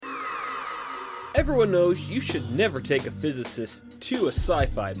Everyone knows you should never take a physicist to a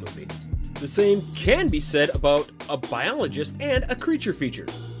sci-fi movie. The same can be said about a biologist and a creature feature.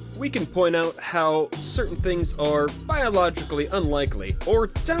 We can point out how certain things are biologically unlikely or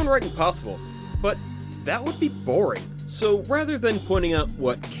downright impossible, but that would be boring. So rather than pointing out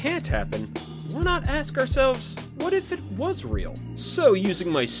what can't happen, why not ask ourselves, what if it was real? So using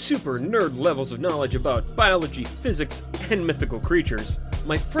my super nerd levels of knowledge about biology, physics, and mythical creatures,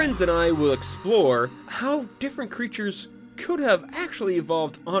 my friends and I will explore how different creatures could have actually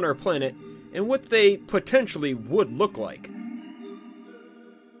evolved on our planet and what they potentially would look like.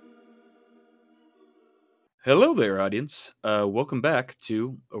 Hello there, audience. Welcome back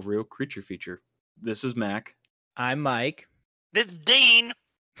to A Real Creature Feature. This is Mac. I'm Mike. This is Dean.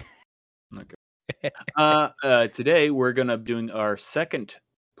 Okay. Today we're gonna be doing our second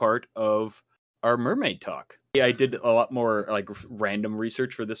part of our mermaid talk. I did a lot more like random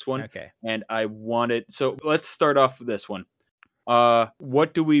research for this one. Okay. And I wanted, so let's start off with this one.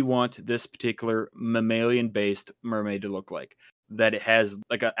 What do we want this particular mammalian-based mermaid to look like? That it has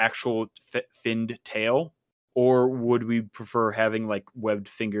like an actual finned tail, or would we prefer having like webbed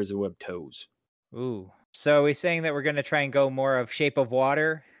fingers or webbed toes? Ooh. So are we saying that we're going to try and go more of Shape of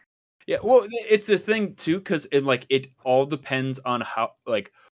Water? Yeah, well, it's a thing too, because it all depends on how,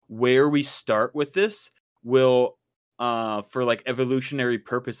 like, where we start with this will, for like evolutionary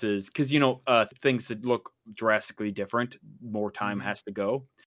purposes, because things that look drastically different, more time has to go.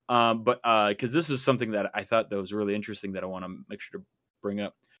 But because this is something that I thought that was really interesting that I want to make sure to bring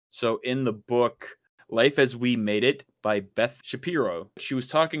up. So in the book Life as We Made It by Beth Shapiro, she was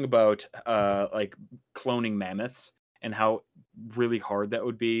talking about like cloning mammoths and how really hard that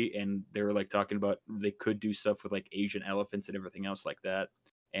would be, and they were like talking about they could do stuff with like Asian elephants and everything else like that,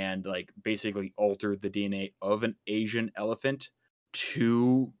 and like basically alter the DNA of an Asian elephant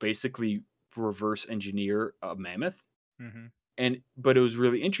to basically reverse engineer a mammoth. But it was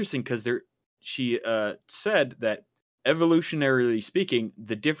really interesting because she said that evolutionarily speaking,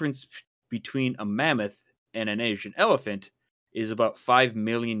 the difference between a mammoth and an Asian elephant is about 5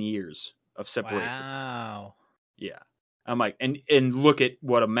 million years of separation. Wow. Yeah. I'm like, and look at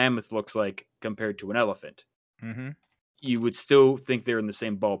what a mammoth looks like compared to an elephant. You would still think they're in the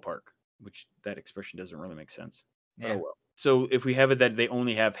same ballpark, which that expression doesn't really make sense. Yeah. But oh well. So if we have it that they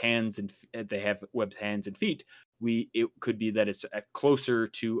only have hands and they have webbed hands and feet, it could be that it's closer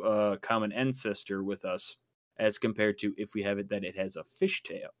to a common ancestor with us as compared to if we have it that it has a fish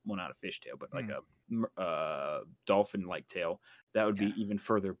tail. Well, not a fish tail, but like a dolphin-like tail. That would be even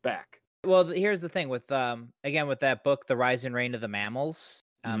further back. Well, here's the thing with again with that book, The Rise and Reign of the Mammals,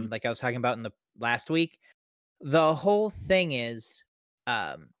 like I was talking about in the last week, the whole thing is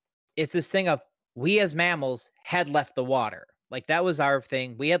it's this thing of we as mammals had left the water. Like that was our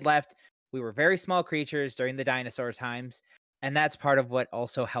thing. We had left. We were very small creatures during the dinosaur times, and that's part of what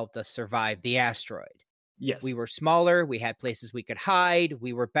also helped us survive the asteroid. Yes. We were smaller, we had places we could hide,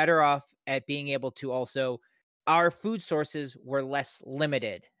 we were better off at being able to also our food sources were less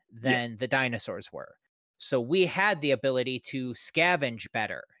limited than the dinosaurs were. So we had the ability to scavenge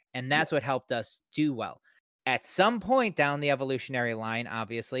better, and that's what helped us do well. At some point down the evolutionary line,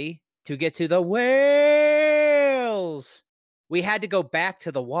 obviously, to get to the whales, we had to go back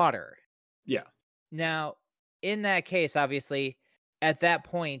to the water. Yeah. Now, in that case, obviously, at that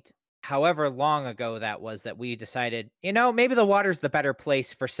point, however long ago that was that we decided, maybe the water's the better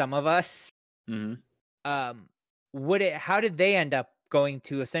place for some of us. How did they end up going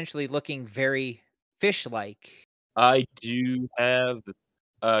to essentially looking very fish-like? I do have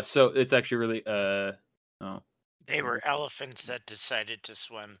so it's actually really They were elephants that decided to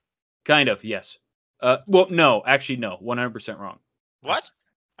swim. Kind of, yes. Well, no, actually no, 100% wrong. What?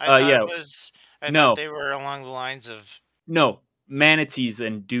 I yeah. thought they were along the lines of No, manatees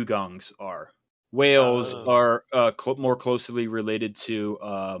and dugongs are. Whales are more closely related to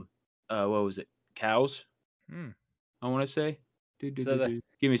what was it? Cows? I want to say. Give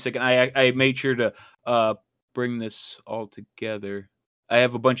me a second. I made sure to bring this all together. I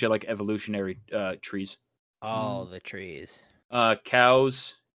have a bunch of like evolutionary trees. All the trees.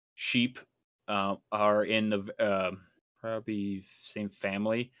 Cows, sheep are in the probably same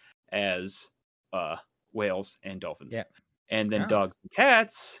family as whales and dolphins. Yeah. And then dogs and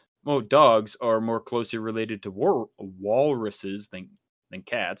cats. Well, dogs are more closely related to walruses than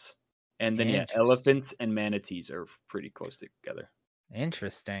cats. And then elephants and manatees are pretty close together.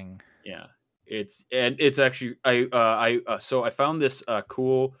 Interesting. Yeah. It's actually so I found this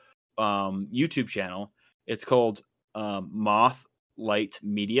cool YouTube channel. It's called Moth Light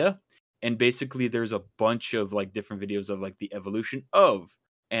Media, and basically there's a bunch of like different videos of like the evolution of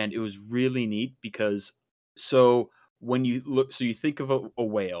and it was really neat because so when you look, so you think of a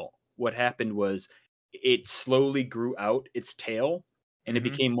whale. What happened was it slowly grew out its tail, and it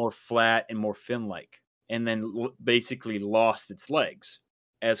Mm-hmm. became more flat and more fin-like, and then basically lost its legs.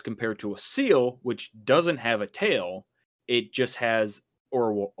 As compared to a seal, which doesn't have a tail, it just has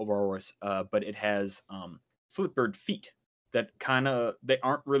Ouroboros, but it has flippered feet that kind of they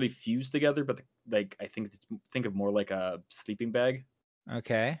aren't really fused together, but like I think of more like a sleeping bag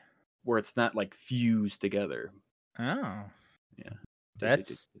Okay. where it's not like fused together. Oh, Yeah.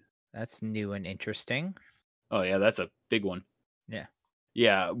 that's new and interesting. Oh yeah, that's a big one. Yeah.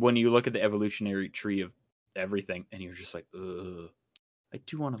 Yeah, when you look at the evolutionary tree of everything, and you're just like, ugh. I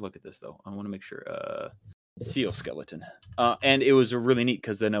do want to look at this though. I want to make sure. Seal skeleton. And it was really neat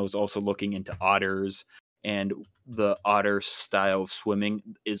because then I was also looking into otters, and the otter style of swimming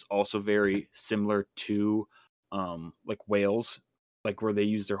is also very similar to like whales, like where they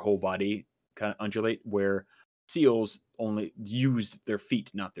use their whole body kind of undulate, where seals only used their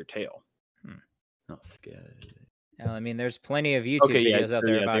feet, not their tail. Oh, Well, I mean, there's plenty of YouTube okay, yeah, videos out so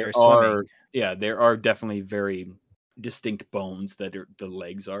there yeah, of there otters are swimming. there are definitely very distinct bones that the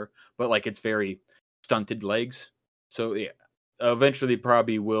legs are, but like it's very stunted legs. So yeah, eventually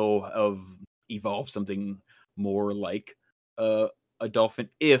probably will have evolved something more like a dolphin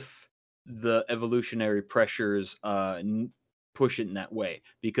if the evolutionary pressures push it in that way.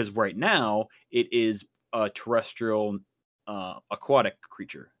 Because right now it is a terrestrial aquatic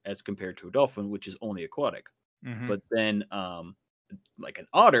creature as compared to a dolphin, which is only aquatic. Mm-hmm. But then like an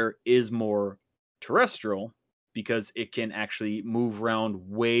otter is more terrestrial because it can actually move around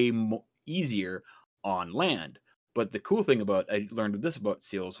way easier on land. But the cool thing about I learned this about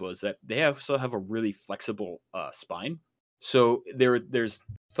seals was that they also have a really flexible spine. So there's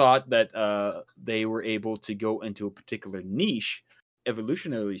thought that they were able to go into a particular niche,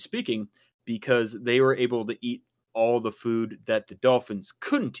 evolutionarily speaking, because they were able to eat all the food that the dolphins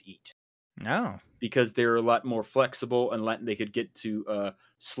couldn't eat Oh. because they're a lot more flexible and they could get to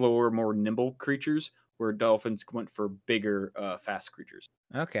slower, more nimble creatures, where dolphins went for bigger, fast creatures.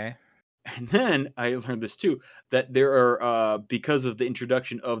 Okay. And then I learned this too, that there are because of the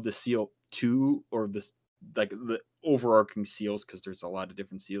introduction of the seal 2 or this like the overarching seals, because there's a lot of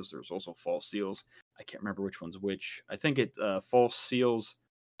different seals. There's also false seals. I can't remember which one's which. I think false seals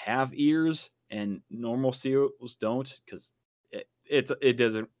have ears and normal seals don't, because it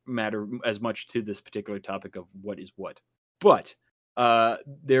doesn't matter as much to this particular topic of what is what. But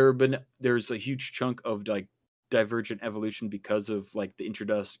there's a huge chunk of like divergent evolution because of like the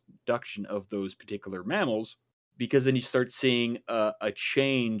introduction of those particular mammals, because then you start seeing a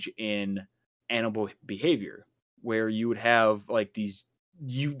change in animal behavior where you would have like these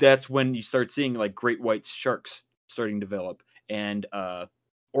that's when you start seeing like great white sharks starting to develop, and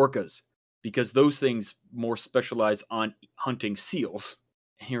orcas, because those things more specialize on hunting seals.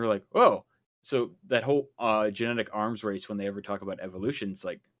 And you're like, oh, so that whole genetic arms race, when they ever talk about evolution, it's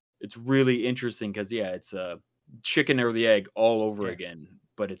like it's really interesting because yeah, it's chicken or the egg all over again.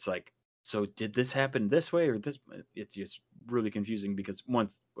 But it's like, so did this happen this way or this? It's just really confusing because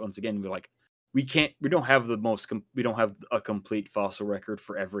once again, we're like, we don't have we don't have a complete fossil record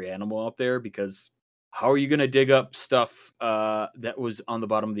for every animal out there, because how are you going to dig up stuff that was on the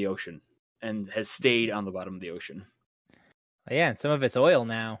bottom of the ocean and has stayed on the bottom of the ocean? Yeah, and some of it's oil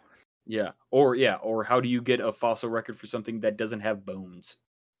now. Or how do you get a fossil record for something that doesn't have bones?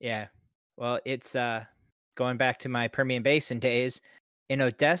 Yeah. Well, it's going back to my Permian Basin days. In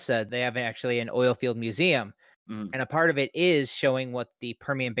Odessa, they have actually an oil field museum. Mm. And a part of it is showing what the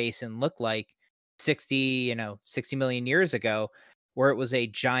Permian Basin looked like 60 million years ago, where it was a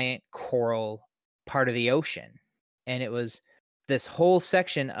giant coral part of the ocean. And it was this whole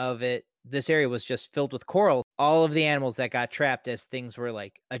section of it. This area was just filled with coral. All of the animals that got trapped as things were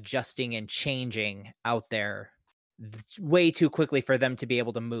like adjusting and changing out there way too quickly for them to be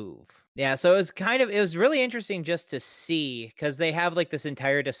able to move. Yeah, so it was really interesting just to see, because they have like this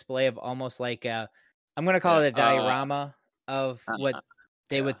entire display of almost like I'm gonna call it a diorama of what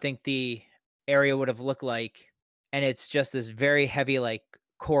they would think the area would have looked like. And it's just this very heavy like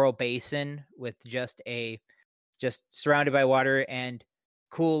coral basin with just surrounded by water and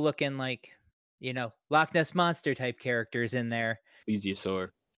cool looking like, Loch Ness monster type characters in there. Plesiosaur.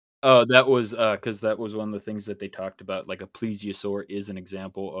 Oh, that was because that was one of the things that they talked about. Like a plesiosaur is an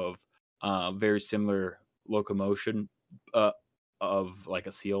example of very similar locomotion uh, of like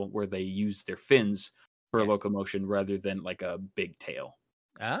a seal, where they use their fins for locomotion rather than like a big tail.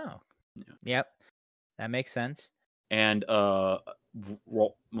 Oh, yep, that makes sense. And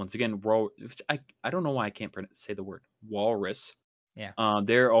once again, I don't know why I can't say the word walrus. Yeah.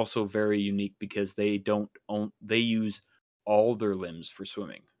 They're also very unique because they use all their limbs for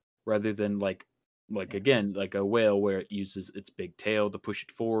swimming rather than like again, like a whale where it uses its big tail to push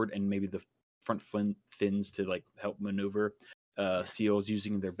it forward and maybe the front fins to like help maneuver. Seals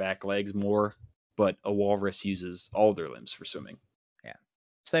using their back legs more, but a walrus uses all their limbs for swimming. Yeah.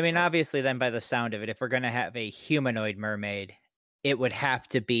 So I mean, obviously, then by the sound of it, if we're going to have a humanoid mermaid, it would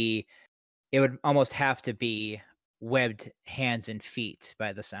almost have to be webbed hands and feet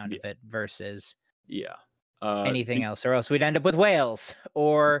by the sound of it versus Yeah. anything else, or else we'd end up with whales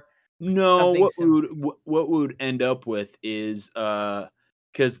or no. something What we would end up with is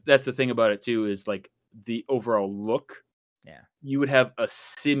because that's the thing about it too is like the overall look. Yeah. You would have a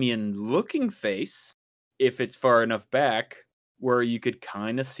simian looking face if it's far enough back where you could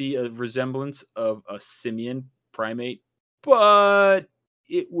kind of see a resemblance of a simian primate, but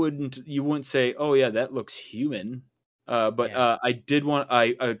you wouldn't say, oh yeah, that looks human. I did want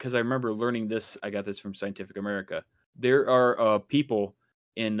because I remember learning this. I got this from Scientific America. There are people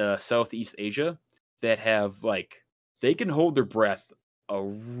in Southeast Asia that have like they can hold their breath a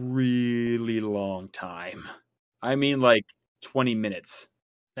really long time. I mean, like 20 minutes.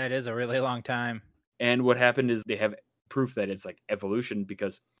 That is a really long time. And what happened is they have proof that it's like evolution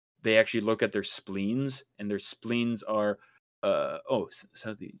because they actually look at their spleens, and their spleens are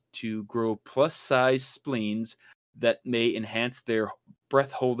to grow plus size spleens that may enhance their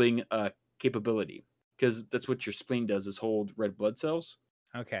breath holding capability, because that's what your spleen does, is hold red blood cells.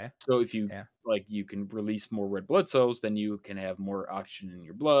 Okay. So if you you can release more red blood cells, then you can have more oxygen in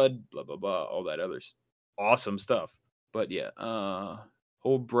your blood, blah blah blah, all that other awesome stuff. But yeah,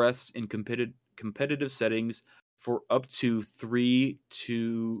 hold breaths in competitive settings for up to 3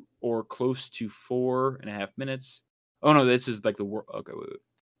 to or close to 4.5 minutes. Oh no, this is like the world. Okay, wait.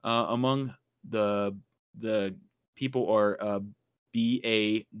 Among the people are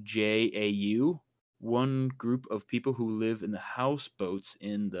BAJAU, one group of people who live in the houseboats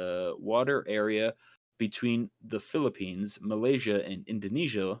in the water area between the Philippines, Malaysia, and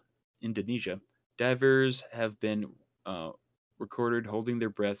Indonesia. Divers have been recorded holding their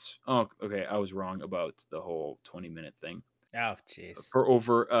breaths. Oh, okay, I was wrong about the whole 20-minute thing. Oh, jeez. For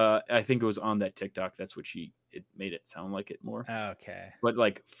over, I think it was on that TikTok. That's what it made it sound like it more. Okay. But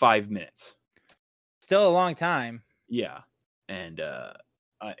like 5 minutes. Still a long time. Yeah. And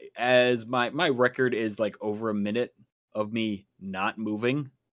as my record is like over a minute of me not moving.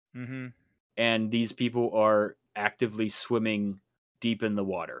 Mm-hmm. And these people are actively swimming deep in the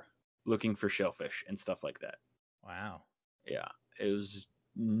water, looking for shellfish and stuff like that. Wow. Yeah, it was just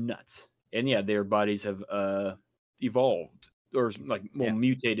nuts. And yeah, their bodies have evolved or like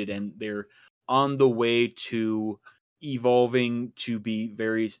mutated, and they're on the way to evolving to be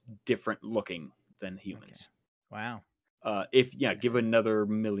very different looking than humans. Okay. Wow. Given another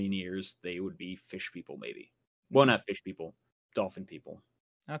million years, they would be fish people, maybe. Well, not fish people, dolphin people.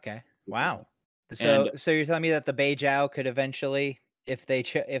 Okay. Wow. So you're telling me that the Beijao could eventually, if they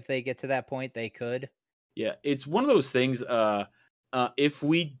get to that point, they could? Yeah, it's one of those things.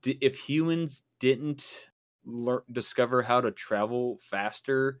 If humans didn't discover how to travel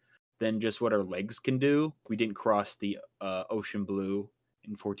faster than just what our legs can do, we didn't cross the ocean blue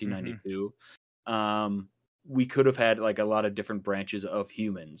in 1492. We could have had like a lot of different branches of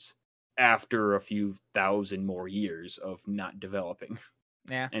humans after a few thousand more years of not developing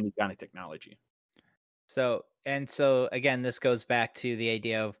any kind of technology. So again, this goes back to the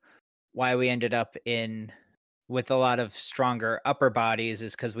idea of why we ended up with a lot of stronger upper bodies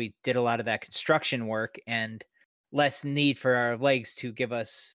is because we did a lot of that construction work and less need for our legs to give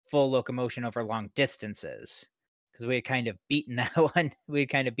us full locomotion over long distances, because we had kind of beaten that one. We had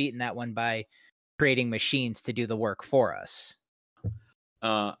kind of beaten that one by creating machines to do the work for us.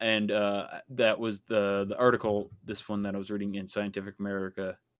 That was the article. This one that I was reading in Scientific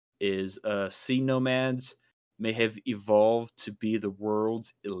America is sea nomads may have evolved to be the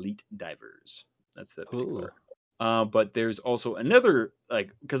world's elite divers. That's the particular. But there's also another,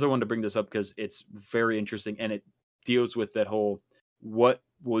 like, because I wanted to bring this up because it's very interesting and it deals with that whole what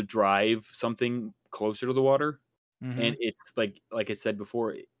will drive something closer to the water. Mm-hmm. And it's like I said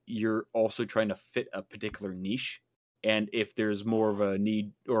before, you're also trying to fit a particular niche. And if there's more of a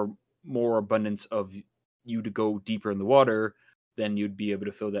need or more abundance of you to go deeper in the water, then you'd be able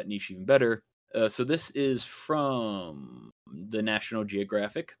to fill that niche even better. So this is from the National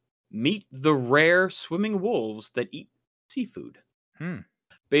Geographic. Meet the rare swimming wolves that eat seafood.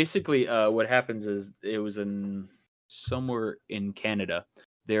 Basically, what happens is it was somewhere in Canada.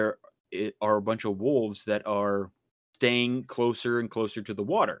 There are a bunch of wolves that are staying closer and closer to the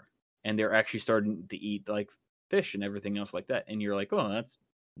water, and they're actually starting to eat like fish and everything else like that. And you're like, oh, that's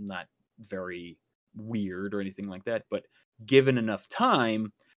not very weird or anything like that. But given enough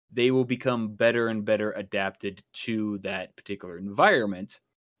time, they will become better and better adapted to that particular environment,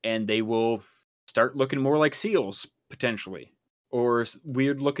 and they will start looking more like seals potentially, or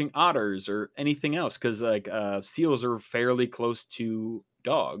weird looking otters or anything else, because like seals are fairly close to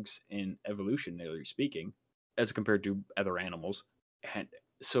dogs in evolutionarily speaking as compared to other animals. And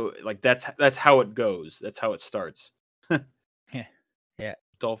so like that's how it goes, that's how it starts. Yeah. Yeah.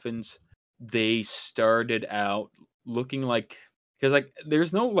 Dolphins, they started out looking like, because like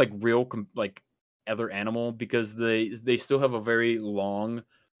there's no like real like other animal, because they still have a very long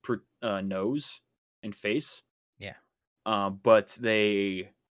nose and face. Yeah. But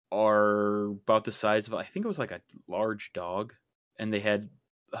they are about the size of, I think it was like a large dog, and they had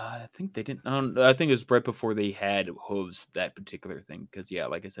I think they didn't I think it was right before they had hooves, that particular thing, because yeah,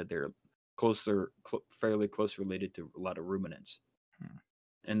 like I said, they're fairly close related to a lot of ruminants.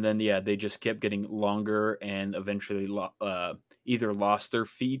 And then yeah, they just kept getting longer, and eventually either lost their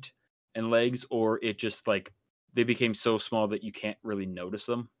feet and legs, or it just like they became so small that you can't really notice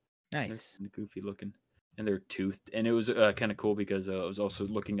them. Nice. They're goofy looking, and they're toothed. And it was kind of cool because I was also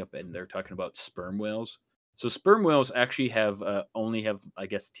looking up, and they're talking about sperm whales. So sperm whales actually have only have, I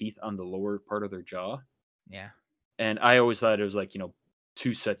guess, teeth on the lower part of their jaw. Yeah. And I always thought it was like,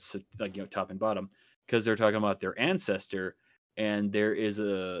 two sets of, like, top and bottom, because they're talking about their ancestor, and there is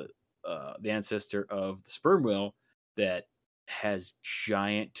the ancestor of the sperm whale that has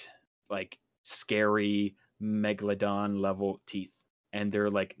giant, like scary megalodon level teeth, and they're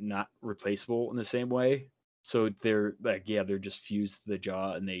like not replaceable in the same way. So they're like, yeah, they're just fused to the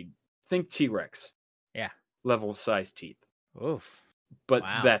jaw, and they think T-Rex Yeah. level size teeth, Oof. but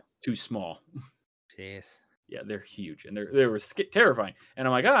Wow. that's too small. Jeez. Yeah, they're huge, and they were terrifying. And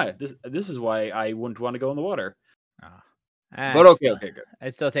I'm like, this is why I wouldn't want to go in the water. Oh. But okay, good.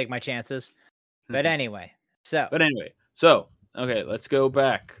 I'd still take my chances. But anyway, so okay, let's go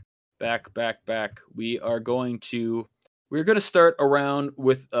back. We're going to start around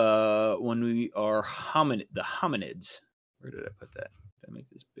with when we are the hominids. Where did I put that? Did I make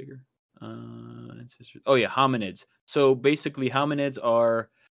this bigger? Ancestors. Oh yeah, hominids. So basically, hominids are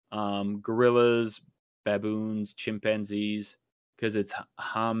gorillas, baboons, chimpanzees, because it's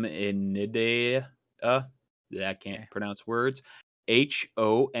hominidae. I can't pronounce words.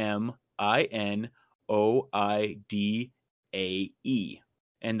 HOMINOIDAE,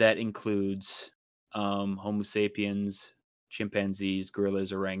 and that includes Homo sapiens, chimpanzees,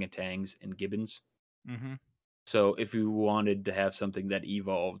 gorillas, orangutans, and gibbons. Mm-hmm. So if you wanted to have something that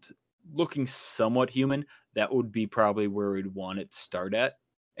evolved looking somewhat human, that would be probably where we'd want it to start at.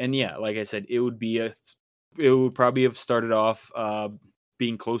 And yeah, like I said, it would probably have started off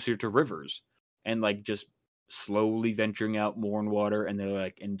being closer to rivers, and like just slowly venturing out more in water, and they're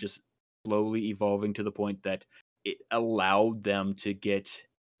like, and just slowly evolving to the point that it allowed them to get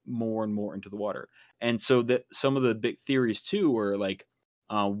more and more into the water. And so that some of the big theories too were like,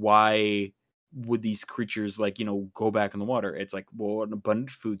 why would these creatures like, go back in the water? It's like, well, an abundant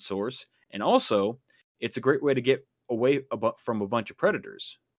food source, and also it's a great way to get away from a bunch of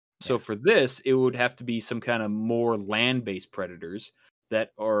predators. So for this, it would have to be some kind of more land-based predators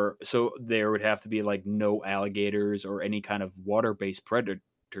so there would have to be like no alligators or any kind of water-based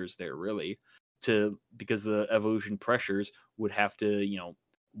predators there, really, because the evolution pressures would have to,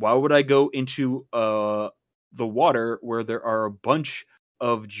 why would I go into the water where there are a bunch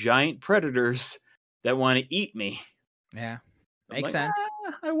of giant predators that want to eat me? Yeah. I'm Makes like, sense.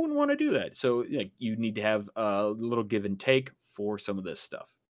 I wouldn't want to do that. So you need to have a little give and take for some of this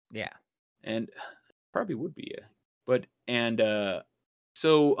stuff. Yeah. And probably would be, I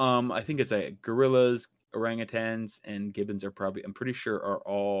think it's gorillas, orangutans, and gibbons are probably, I'm pretty sure, are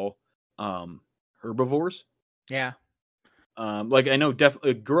all herbivores. Yeah. Like I know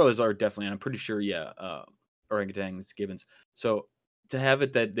definitely gorillas are definitely, and I'm pretty sure, orangutans, gibbons. So to have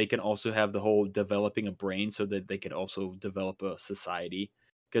it that they can also have the whole developing a brain, so that they could also develop a society,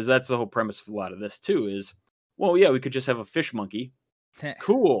 because that's the whole premise of a lot of this too, is, well, yeah, we could just have a fish monkey.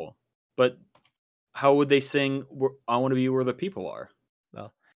 Cool. But how would they sing I want to be where the people are?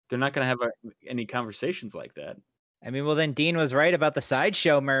 Well, they're not going to have any conversations like that. I mean, well, then Dean was right about the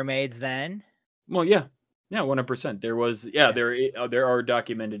sideshow mermaids then. Well, yeah, 100%. There was, there are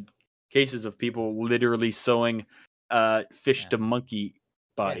documented cases of people literally sewing fish to monkey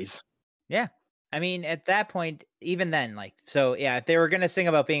bodies. Yeah. I mean, at that point, even then, if they were going to sing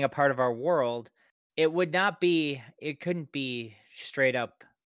about being a part of our world, it couldn't be straight up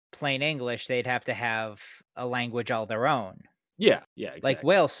plain English. They'd have to have a language all their own. Yeah, exactly. Like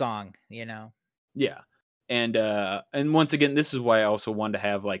whale song, Yeah. And once again, this is why I also wanted to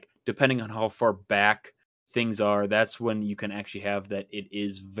have, like, depending on how far back things are, that's when you can actually have that it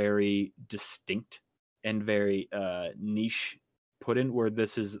is very distinct and very niche put in, where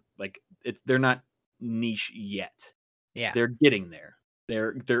this is like they're not niche yet. Yeah. They're getting there.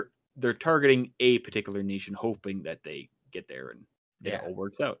 They're targeting a particular niche and hoping that they get there and it all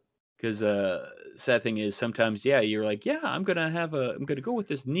works out. Because sad thing is sometimes, you're like, I'm gonna go with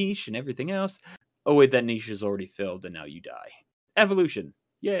this niche and everything else. Oh wait, that niche is already filled and now you die. Evolution.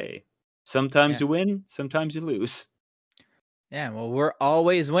 Yay. Sometimes you win, sometimes you lose. Yeah, well, we're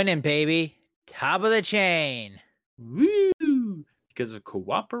always winning, baby. Top of the chain. Woo! Because of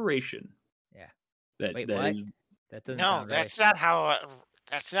cooperation. Yeah. Wait, what? That doesn't No, sound that's right.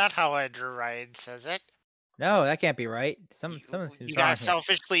 not how Edgar Ryan says it. No, that can't be right. You gotta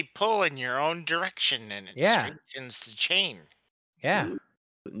selfishly pull in your own direction, and it strengthens the chain. Yeah.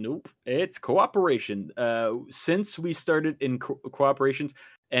 Nope. It's cooperation. Since we started in cooperations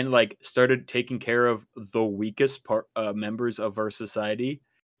and like started taking care of the weakest members of our society,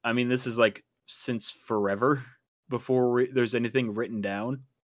 I mean, this is like since forever before there's anything written down.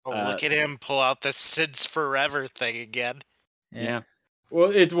 Oh, look at him pull out the since forever thing again. Yeah.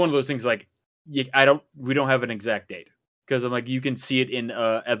 Well, it's one of those things like we don't have an exact date, because I'm like, you can see it in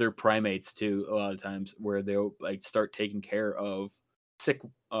other primates too a lot of times where they'll like start taking care of sick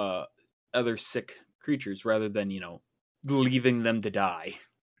other sick creatures rather than leaving them to die.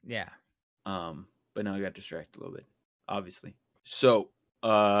 Yeah. But now I got distracted a little bit, obviously. So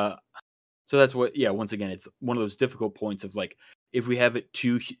that's what, once again, it's one of those difficult points of like, if we have it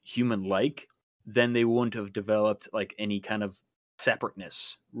too human like, then they wouldn't have developed like any kind of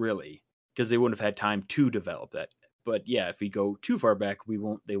separateness, really, because they wouldn't have had time to develop that. But if we go too far back, they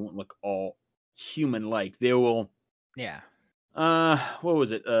won't look all human like. They will. Yeah. What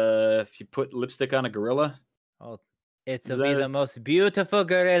was it? If you put lipstick on a gorilla, it'll be the most beautiful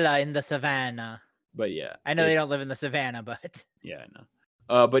gorilla in the savannah. But I know they don't live in the savannah, but I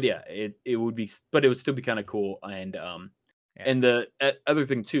know. But it would be, but it would still be kind of cool. And and the other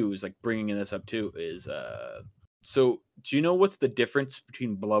thing too is like bringing this up too is so do you know what's the difference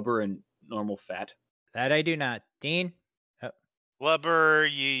between blubber and normal fat? That I do not. Dean? Blubber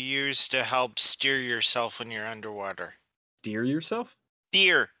you use to help steer yourself when you're underwater. Steer yourself?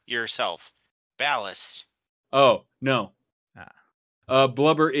 Steer yourself. Ballast. Oh, no.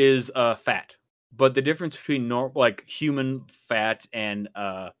 Blubber is fat. But the difference between like human fat and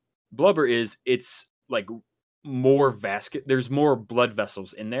blubber is it's like more vascular. There's more blood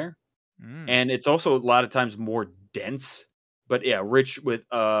vessels in there. And it's also a lot of times more dense, but rich with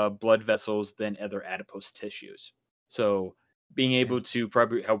blood vessels than other adipose tissues. So being able to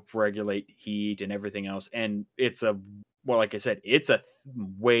probably help regulate heat and everything else. And it's like I said, it's a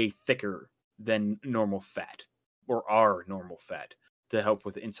way thicker than normal fat, or our normal fat, to help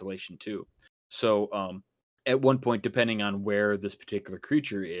with insulation too. So at one point, depending on where this particular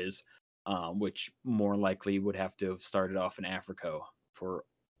creature is, which more likely would have to have started off in Africa for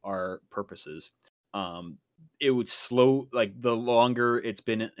our purposes, it would slow, like the longer it's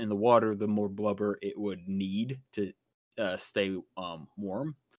been in the water, the more blubber it would need to stay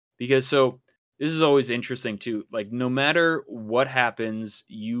warm. Because this is always interesting too. Like no matter what happens,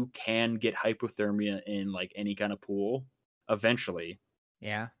 you can get hypothermia in like any kind of pool eventually.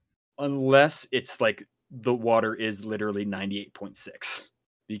 Yeah. Unless it's like the water is literally 98.6.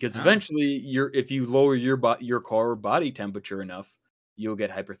 Because eventually if you lower your core body temperature enough, you'll get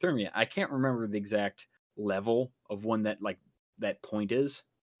hyperthermia. I can't remember the exact level of when that point is,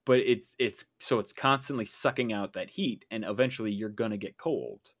 but it's constantly sucking out that heat, and eventually you're gonna get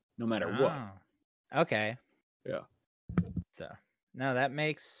cold no matter what. Okay. Yeah. So no, that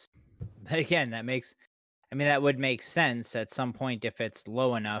would make sense at some point if it's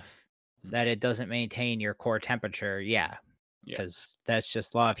low enough that it doesn't maintain your core temperature. Yeah. Because that's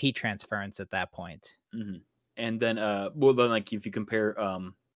just law of heat transference at that point. Mm-hmm. And then like if you compare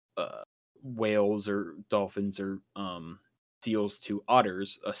whales or dolphins or seals to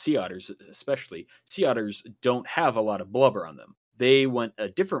otters, sea otters especially, sea otters don't have a lot of blubber on them. They went a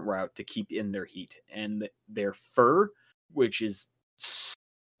different route to keep in their heat, and their fur, which is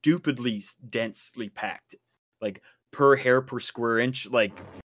stupidly densely packed, like per hair per square inch. Like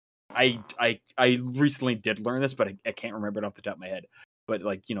I recently did learn this, but I can't remember it off the top of my head. But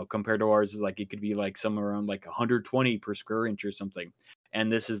like, compared to ours, like it could be like somewhere around like 120 per square inch or something,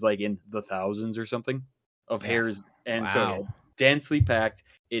 and this is like in the thousands or something of hairs. And so densely packed.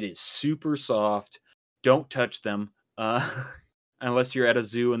 It is super soft. Don't touch them unless you're at a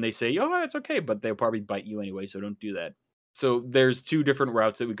zoo and they say, oh, it's okay, but they'll probably bite you anyway, so don't do that. So there's two different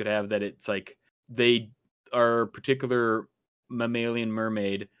routes that we could have, that it's like our particular mammalian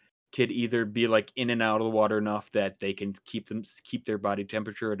mermaid could either be like in and out of the water enough that they can keep their body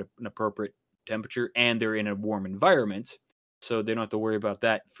temperature at an appropriate temperature, and they're in a warm environment, so they don't have to worry about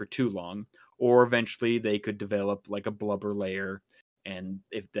that for too long. Or eventually they could develop like a blubber layer, and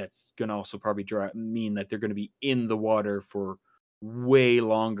if that's going to also probably mean that they're going to be in the water for way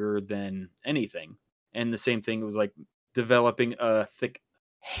longer than anything. And the same thing was like developing a thick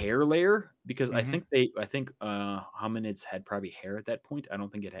hair layer, because I think hominids had probably hair at that point. I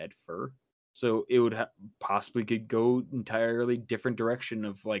don't think it had fur, so it would possibly could go entirely different direction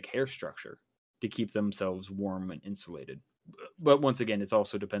of like hair structure to keep themselves warm and insulated. But once again, it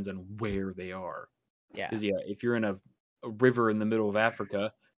also depends on where they are. Yeah, because if you're in a river in the middle of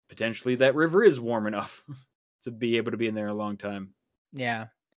Africa, potentially that river is warm enough to be able to be in there a long time. Yeah,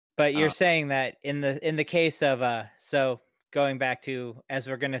 but you're saying that in the case of so going back to, as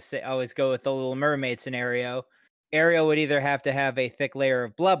we're gonna say, always go with the Little Mermaid scenario, Ariel would either have to have a thick layer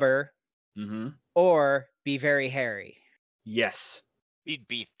of blubber, or be very hairy. Yes, he'd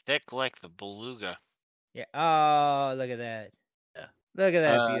be thick like the beluga. Yeah. Oh, look at that. Yeah. Look at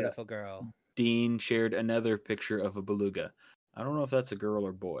that beautiful girl. Dean shared another picture of a beluga. I don't know if that's a girl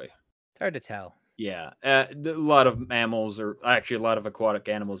or boy. It's hard to tell. Yeah, a lot of mammals, or actually a lot of aquatic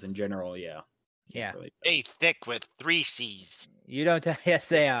animals in general. Yeah. Yeah. Really thick with 3 C's. You don't tell. Yes,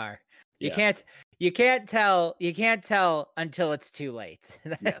 they are. You can't tell until it's too late.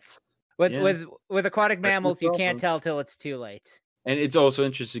 Yes. With aquatic mammals, you can't tell till it's too late. And it's also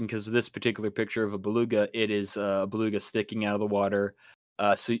interesting because this particular picture of a beluga, it is a beluga sticking out of the water,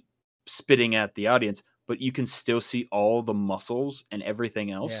 so spitting at the audience, but you can still see all the muscles and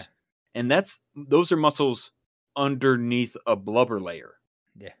everything else. Yeah. And those are muscles underneath a blubber layer.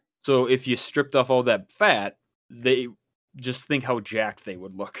 Yeah. So if you stripped off all that fat, they just think how jacked they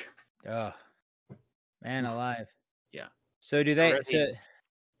would look. Oh, man alive. Yeah. So do they?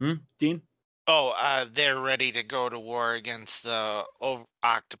 Dean? Oh, they're ready to go to war against the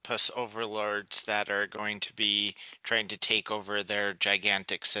octopus overlords that are going to be trying to take over their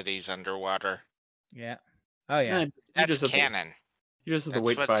gigantic cities underwater. Yeah. Oh yeah. That's canon. You just have to That's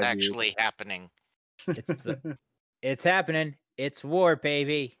wait what's 5 actually years. happening. It's happening. It's war,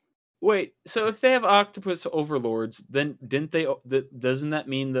 baby. Wait, so if they have octopus overlords, then doesn't that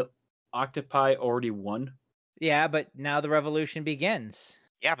mean the octopi already won? Yeah, but now the revolution begins.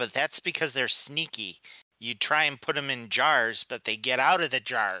 Yeah, but that's because they're sneaky. You try and put them in jars, but they get out of the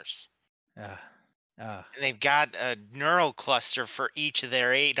jars. And they've got a neural cluster for each of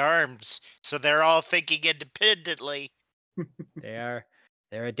their 8 arms, so they're all thinking independently. They're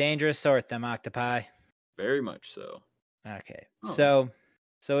a dangerous sort, them octopi. Very much so. Okay, so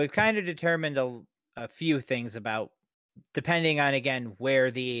we've kind of determined a few things about, depending on again where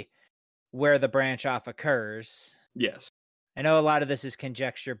the branch off occurs. Yes. I know a lot of this is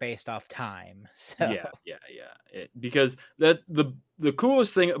conjecture based off time. So Yeah. Because the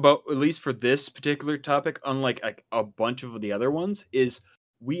coolest thing about, at least for this particular topic, unlike a bunch of the other ones, is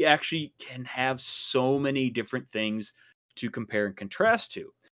we actually can have so many different things to compare and contrast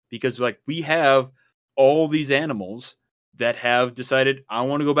to. Because like we have all these animals that have decided, I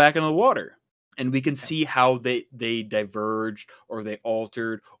want to go back in the water. And we can see how they diverged, or they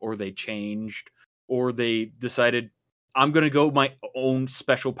altered, or they changed, or they decided, I'm going to go my own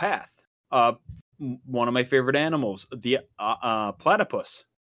special path. One of my favorite animals, the platypus.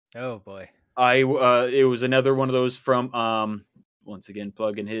 Oh boy. It was another one of those from once again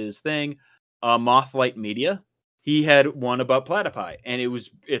plugging his thing, Mothlight Media. He had one about platypi, and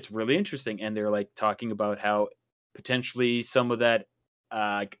it's really interesting. And they're like talking about how potentially some of that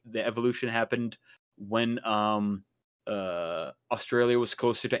the evolution happened when Australia was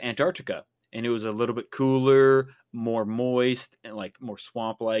closer to Antarctica. And it was a little bit cooler, more moist, and like more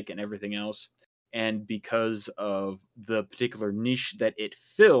swamp-like and everything else. And because of the particular niche that it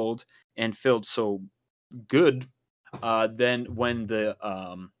filled, and filled so good, then when the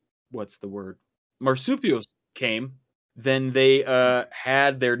marsupials came, then they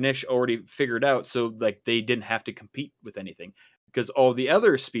had their niche already figured out, so like they didn't have to compete with anything, because all the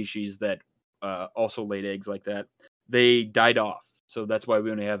other species that also laid eggs like that, they died off. So that's why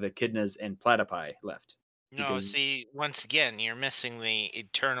we only have echidnas and platypi left. No, see, once again, you're missing the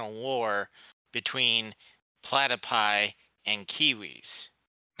eternal war between platypi and kiwis.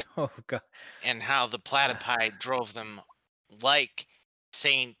 Oh, God. And how the platypi drove them, like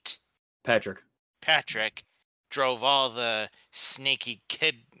Saint Patrick drove all the snaky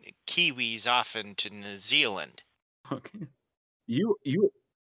kiwis off into New Zealand. Okay. You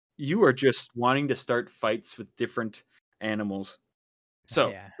are just wanting to start fights with different animals.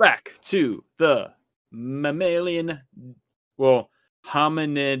 So back to the mammalian, well,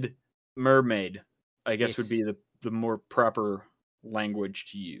 hominid mermaid, I guess would be Yes. the more proper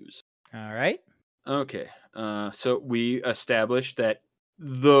language to use. All right. Okay. So we established that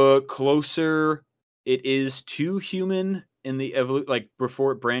the closer it is to human in the like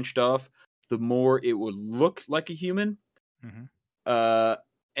before it branched off, the more it would look like a human. Mm-hmm.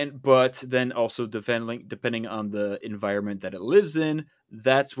 But then also depending on the environment that it lives in,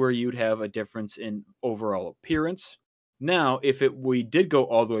 that's where you'd have a difference in overall appearance. Now, if we did go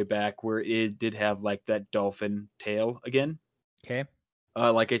all the way back where it did have like that dolphin tail again, Okay.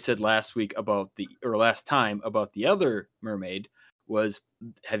 like I said last time about the other mermaid,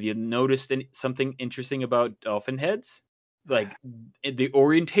 have you noticed something interesting about dolphin heads? Like the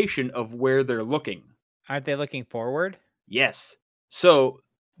orientation of where they're looking. Aren't they looking forward? Yes. So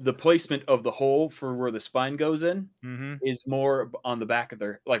the placement of the hole for where the spine goes in Mm-hmm. is more on the back of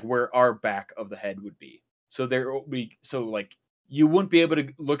their, like where our back of the head would be. So like you wouldn't be able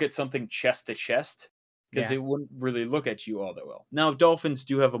to look at something chest to chest because Yeah. it wouldn't really look at you all that well. Now dolphins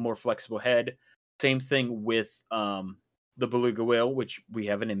do have a more flexible head. Same thing with the beluga whale, which we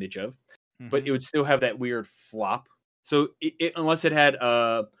have an image of, but Mm-hmm. it would still have that weird flop. So unless it had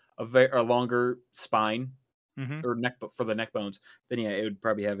a longer spine Mm-hmm. or for the neck bones, then yeah, it would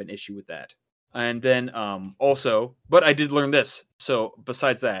probably have an issue with that. And then also, but I did learn this. So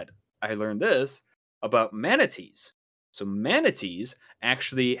besides that, I learned this about manatees. So manatees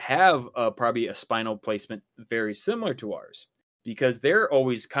actually have probably a spinal placement very similar to ours because they're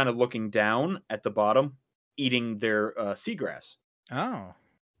always kind of looking down at the bottom, eating their seagrass. Oh.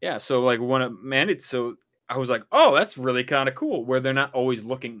 Yeah, so like when a manatee, so I was like, oh, that's really kind of cool. Where they're not always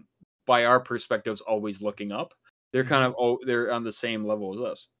looking, by our perspectives, always looking up. They're kind of they're on the same level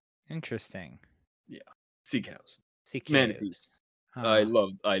as us. Interesting. Yeah, sea cows, CKs. manatees. I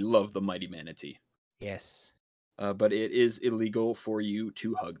love the mighty manatee. Yes. But it is illegal for you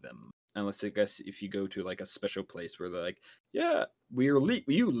to hug them, unless I guess if you go to like a special place where they're like, yeah,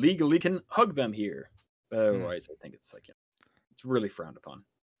 you legally can hug them here. But otherwise, I think it's like it's really frowned upon.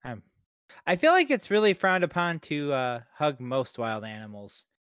 I feel like it's really frowned upon to hug most wild animals,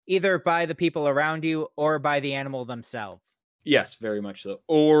 either by the people around you or by the animal themselves. Yes, very much so.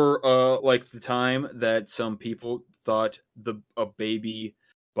 Or like the time that some people thought a baby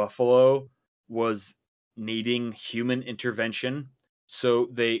buffalo was needing human intervention, so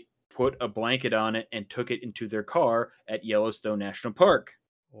they put a blanket on it and took it into their car at Yellowstone National Park.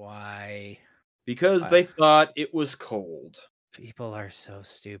 Why? Because they thought it was cold. People are so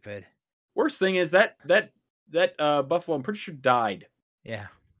stupid. Worst thing is that buffalo, I'm pretty sure, died. Yeah.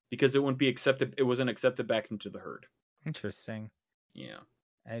 Because it wouldn't be accepted. It wasn't accepted back into the herd. Interesting. Yeah.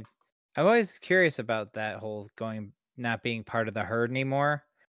 I'm always curious about that whole not being part of the herd anymore.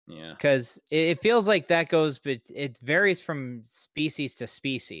 Yeah. Because it feels like that goes, but it varies from species to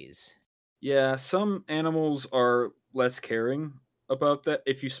species. Yeah, some animals are less caring about that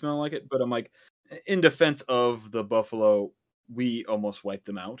if you smell like it, but I'm like, in defense of the buffalo, we almost wiped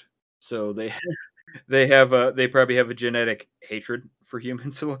them out. So they they probably have a genetic hatred for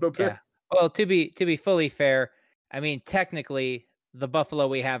humans a little bit. Yeah. Well, to be fully fair, I mean technically the buffalo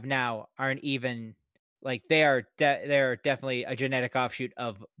we have now aren't even like they're definitely a genetic offshoot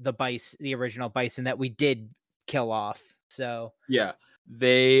of the original bison that we did kill off. So Yeah,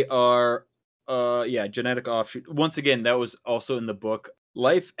 they are genetic offshoot. Once again, that was also in the book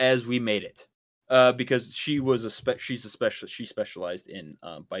Life as We Made It. Because she specialized in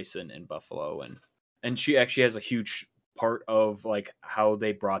bison and buffalo, and she actually has a huge part of like how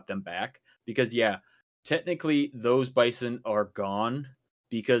they brought them back, because yeah, technically those bison are gone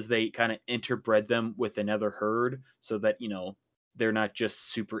because they kind of interbred them with another herd so that they're not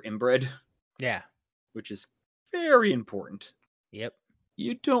just super inbred. Yeah. Which is very important. Yep.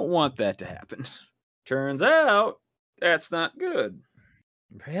 You don't want that to happen. Turns out that's not good.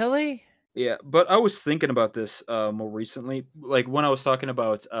 Really? Yeah, but I was thinking about this more recently, like when I was talking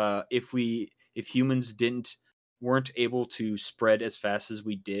about if humans weren't able to spread as fast as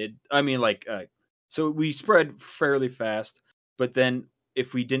we did. I mean, like so we spread fairly fast, but then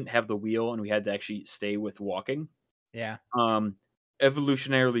if we didn't have the wheel and we had to actually stay with walking, yeah,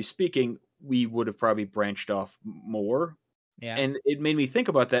 evolutionarily speaking, we would have probably branched off more. Yeah. And it made me think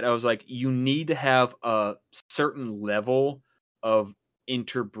about that. I was like, you need to have a certain level of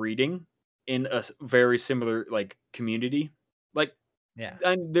interbreeding in a very similar like community. Like, yeah,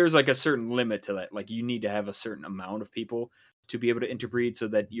 and there's like a certain limit to that. Like, you need to have a certain amount of people to be able to interbreed so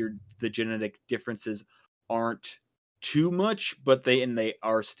that the genetic differences aren't too much, but they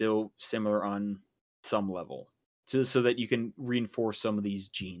are still similar on some level, so that you can reinforce some of these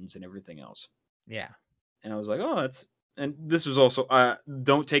genes and everything else. Yeah. And I was like, oh, that's, and this was also,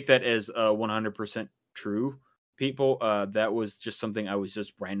 don't take that as 100% true, people. That was just something I was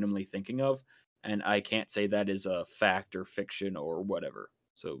just randomly thinking of. And I can't say that is a fact or fiction or whatever.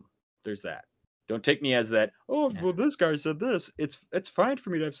 So there's that. Don't take me as that. Oh, Yeah. well, this guy said this. It's fine for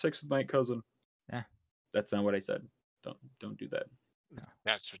me to have sex with my cousin. Yeah. That's not what I said. Don't do that. No.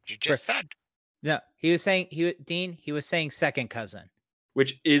 That's what you just said. No, he was saying he was saying second cousin,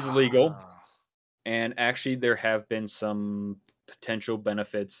 Which is legal. Oh. And actually, there have been some potential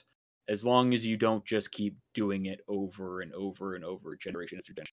benefits as long as you don't just keep doing it over and over and over, generation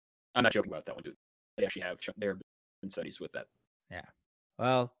after generation. I'm not joking about that one, dude. They actually have there have been studies with that. Yeah.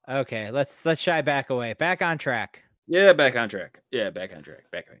 Well, okay. Let's shy back away. Back on track. Yeah, back on track. Yeah, back on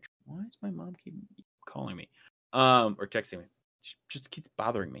track. Back on track. Why does my mom keep calling me? Or texting me? She just keeps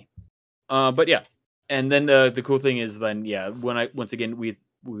bothering me. But yeah. And then the cool thing is then, yeah, when I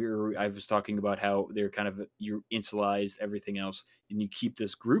was talking about how they're kind of, you're insulized, everything else, and you keep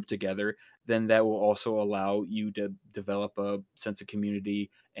this group together, then that will also allow you to develop a sense of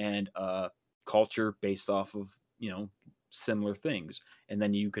community and culture based off of, similar things. And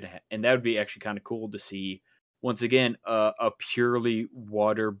then you could, and that would be actually kind of cool to see, once again, a purely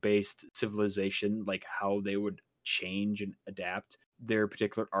water-based civilization, like how they would change and adapt their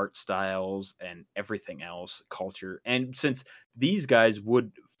particular art styles and everything else, culture. And since these guys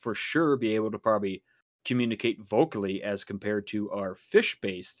would for sure be able to probably communicate vocally as compared to our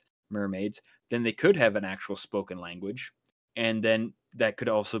fish-based mermaids, then they could have an actual spoken language. And then that could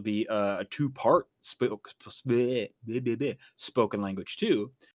also be a two-part spoken language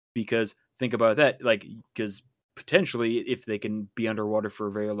too, because think about that, like, because potentially if they can be underwater for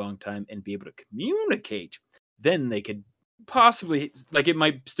a very long time and be able to communicate, then they could possibly, like, it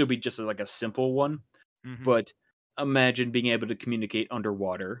might still be just like a simple one, but imagine being able to communicate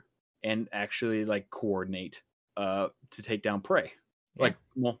underwater and actually like coordinate to take down prey. Yeah.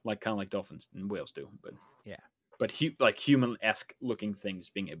 Like kind of like dolphins and whales do, but yeah, but like human-esque looking things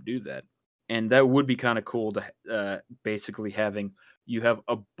being able to do that. And that would be kind of cool to basically having, you have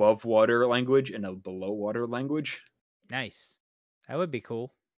above water language and a below water language. Nice. That would be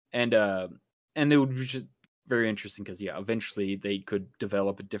cool. And it would be just very interesting because, yeah, eventually they could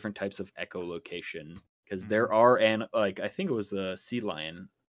develop different types of echolocation, because there are, and like I think it was the sea lion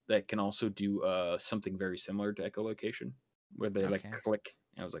that can also do something very similar to echolocation, where they like click.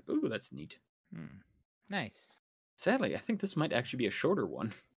 And I was like, ooh, that's neat. Nice. Sadly, I think this might actually be a shorter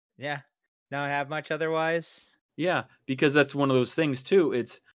one. Yeah. Don't have much otherwise. Yeah, because that's one of those things too.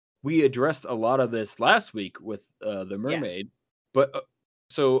 We addressed a lot of this last week with the mermaid, but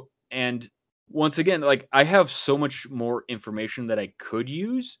and once again, like, I have so much more information that I could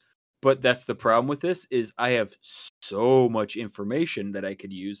use, but that's the problem with this, is I have so much information that I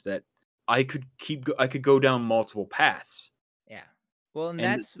could use that I could go down multiple paths. Yeah. Well, and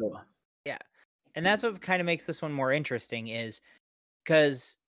that's and that's what kind of makes this one more interesting, is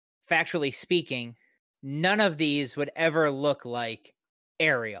because factually speaking, none of these would ever look like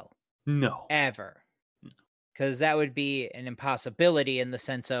Ariel. No. Ever. Because that would be an impossibility, in the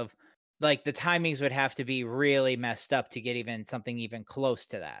sense of, like, the timings would have to be really messed up to get something even close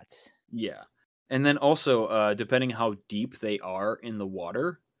to that. Yeah. And then also, depending how deep they are in the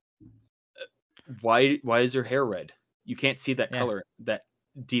water, why is their hair red? You can't see that color that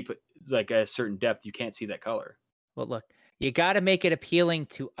deep, like at a certain depth. You can't see that color. Well, look, you got to make it appealing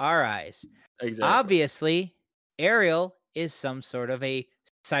to our eyes. Exactly. Obviously, Ariel is some sort of a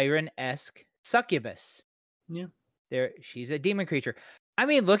siren-esque succubus. Yeah. She's a demon creature. I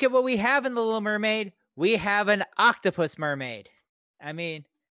mean, look at what we have in The Little Mermaid. We have an octopus mermaid. I mean,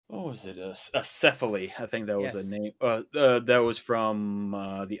 what was it? A Cephaly. I think that was a name. That was from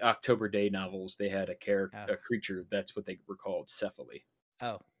the October Day novels. They had a creature. That's what they were called, Cephaly.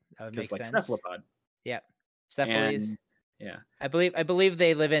 Oh, that would make like sense. cephalopod. Yeah, Cephalies. Yeah, I believe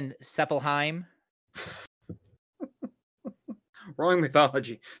they live in Cephalheim. Wrong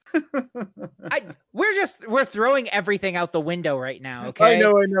mythology. We're throwing everything out the window right now. Okay, I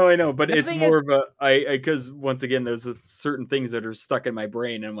know, but it's more of a because once again, there's certain things that are stuck in my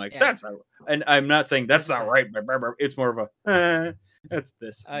brain, and I'm like, that's not, and I'm not saying that's not right, but it's more of a that's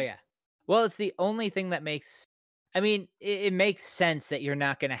this. Oh yeah, well, it's the only thing that makes. I mean, it makes sense that you're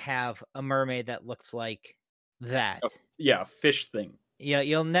not going to have a mermaid that looks like that. Yeah, fish thing. Yeah,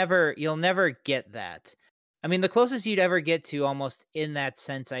 you'll never get that. I mean, the closest you'd ever get to, almost in that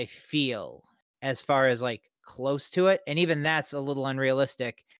sense, I feel, as far as like close to it, and even that's a little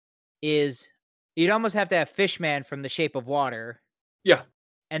unrealistic, is you'd almost have to have Fishman from The Shape of Water. Yeah.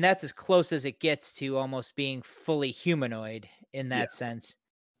 And that's as close as it gets to almost being fully humanoid in that sense.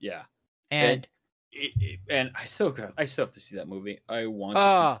 Yeah. And And I still have to see that movie. I Oh,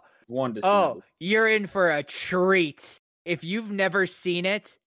 want to see that oh, movie. you're in for a treat. If you've never seen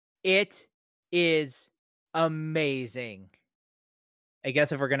it, it is amazing. I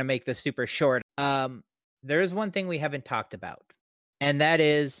guess if we're gonna make this super short, there is one thing we haven't talked about, and that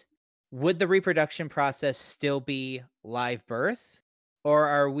is, would the reproduction process still be live birth, or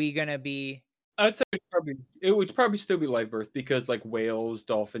are we gonna be? I'd say it would probably still be live birth because like whales,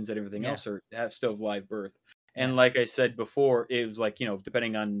 dolphins, and everything Yeah, else have still have live birth. yeah, And like I said before, it was like,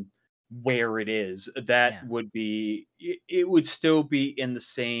 depending on where it is, that yeah, would be it would still be in the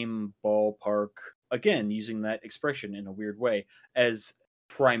same ballpark, again, using that expression in a weird way, as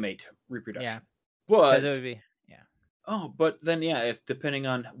primate yeah, reproduction. because it But would be, yeah, but then yeah, if depending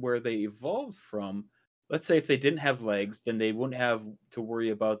on where they evolved from, let's say if they didn't have legs, then they wouldn't have to worry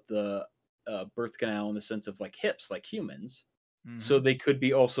about the birth canal in the sense of like hips, like humans. So mm-hmm. they could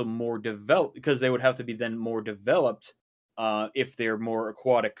be also more developed because they would have to be then more developed if they're more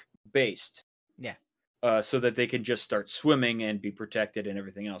aquatic based, Yeah, so that they can just start swimming and be protected and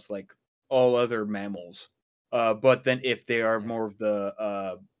everything else, like all other mammals. But then if they are yeah, more of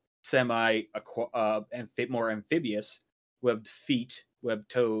the more amphibious, webbed feet, webbed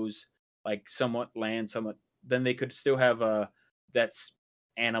toes, like somewhat land, somewhat, then they could still have a that's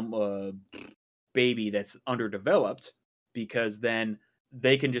animal baby that's underdeveloped, because then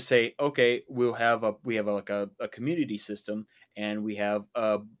they can just say, okay, we have like a community system, and we have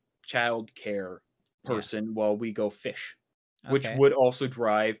a child care yeah. person while we go fish, which Okay, would also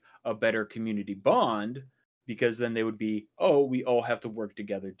drive a better community bond, because then they would be, oh, we all have to work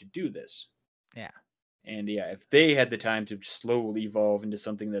together to do this. yeah, And yeah, if they had the time to slowly evolve into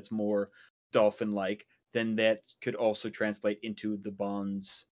something that's more dolphin like, then that could also translate into the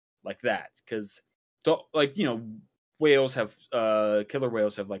bonds like that. Because, like, whales have, killer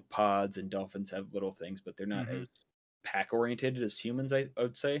whales have like pods, and dolphins have little things, but they're not mm-hmm. as pack oriented as humans, I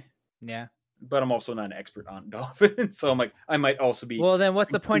would say. Yeah. But I'm also not an expert on dolphins. So I'm like, I might also be Well, then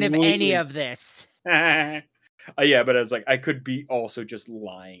what's the point of any completely. of this? Yeah, but I was like, I could be also just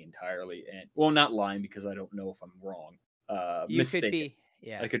lying entirely, and well, not lying because I don't know if I'm wrong. You could Mistaken. be,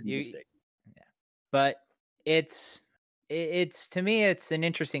 yeah, I could be you, mistaken. yeah. But it's it's to me it's an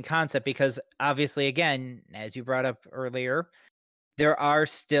interesting concept because obviously again, as you brought up earlier, there are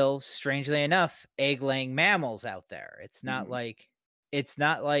still strangely enough egg-laying mammals out there. Mhm. It's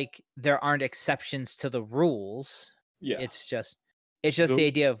not like there aren't exceptions to the rules. Yeah. It's just it's just the The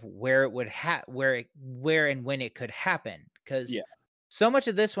idea of where it would where and when it could happen cuz yeah. so much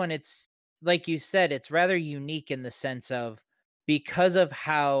of this one, it's like you said, it's rather unique in the sense of because of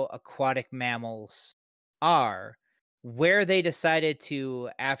how aquatic mammals are, where they decided to,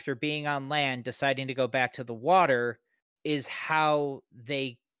 after being on land, deciding to go back to the water is how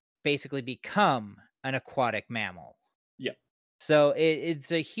they basically become an aquatic mammal. Yeah. So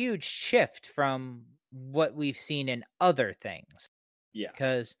it's a huge shift from what we've seen in other things. Yeah.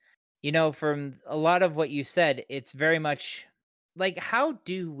 Because, from a lot of what you said, it's very much like, how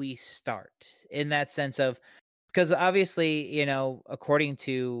do we start in that sense of, because obviously, according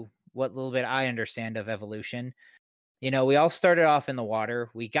to what little bit I understand of evolution, we all started off in the water.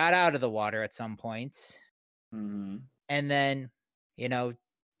 We got out of the water at some point, Mhm. and then, you know,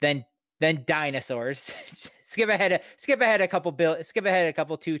 then dinosaurs. Skip ahead a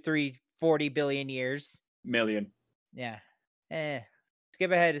couple 2, 3, 40 billion years. Million. Yeah. Eh.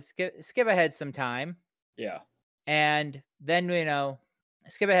 Skip ahead some time. Yeah. And then,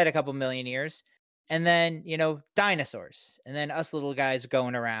 skip ahead a couple million years. And then, dinosaurs. And then us little guys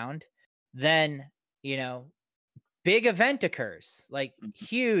going around. Then, you know, big event occurs, like Mhm.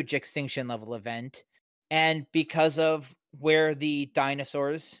 huge extinction level event. And because of where the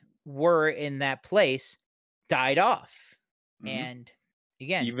dinosaurs were in that place, died off. Mhm. And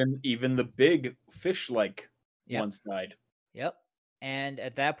again, Even the big fish like yep. ones died. Yep. And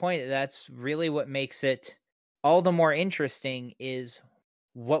at that point, that's really what makes it all the more interesting is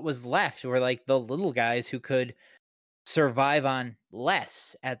what was left were like the little guys who could survive on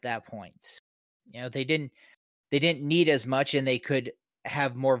less at that point. They didn't need as much and they could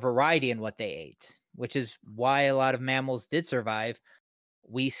have more variety in what they ate, which is why a lot of mammals did survive.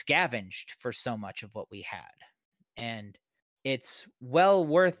 We scavenged for so much of what we had. And it's well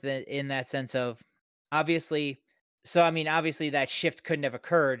worth it in that sense of obviously. So, I mean, obviously that shift couldn't have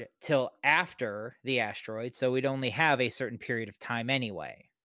occurred till after the asteroid. So we'd only have a certain period of time anyway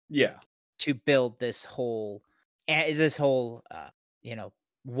Yeah. to build this whole you know,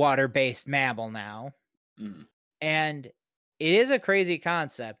 water-based mammal now. Mhm. And it is a crazy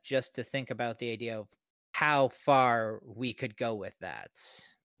concept just to think about the idea of how far we could go with that.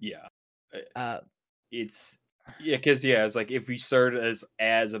 Yeah. Uh, Uh, it's because it's like if we started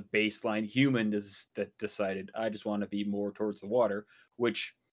as a baseline human that decided I just want to be more towards the water,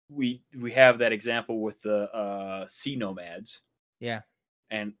 which we have that example with the sea nomads. Yeah.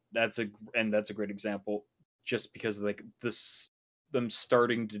 And that's a great example just because like them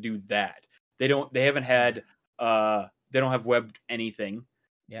starting to do that. They haven't had they don't have webbed anything,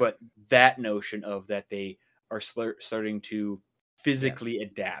 but that notion of that they are starting to physically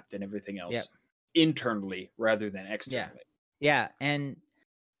adapt and everything else internally rather than externally. Yeah, and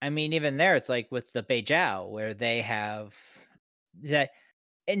I mean even there it's like with the Beijiao where they have that,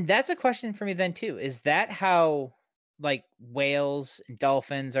 and that's a question for me then too. Is that how like whales and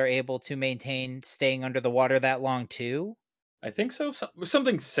dolphins are able to maintain staying under the water that long too? I think so.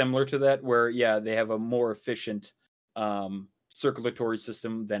 Something similar to that, where they have a more efficient circulatory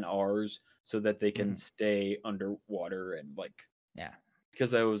system than ours, so that they can stay underwater and like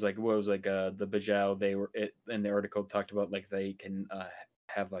Because I was like, the Bajau, they were in the article talked about like they can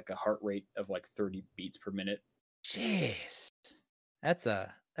have like a heart rate of like 30 beats per minute. Jeez,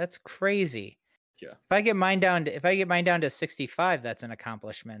 that's crazy. Yeah. If I get mine down to 65, that's an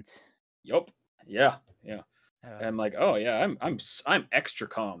accomplishment. Yup. Yeah. I'm like, oh yeah, I'm extra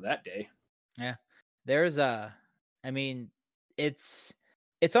calm that day. Yeah. There's I mean, it's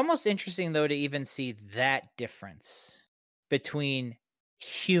almost interesting though to even see that difference between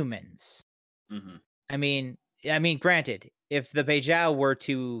humans. Mm-hmm. I mean, granted, if the Beijiao were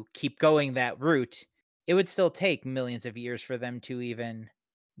to keep going that route, it would still take millions of years for them to even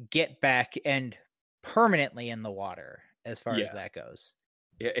get back and permanently in the water as far as that goes.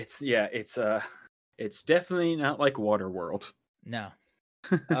 It's definitely not like Waterworld. No.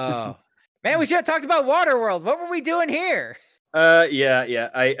 Oh. Man, we should have talked about Waterworld. What were we doing here?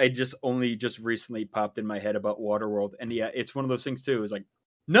 I just recently popped in my head about Waterworld, and it's one of those things too. It's like,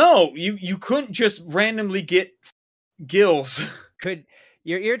 no, you couldn't just randomly get gills.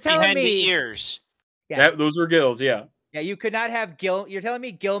 You're telling behind me the ears? Yeah, those were gills. Yeah. Yeah, you could not have Gil. You're telling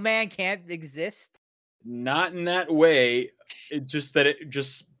me Gilman can't exist? Not in that way.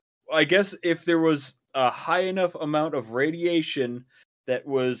 I guess if there was a high enough amount of radiation that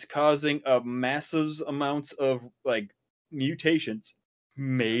was causing a massive amounts of like mutations,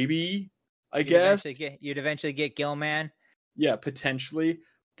 maybe you'd eventually get Gilman. Yeah, potentially.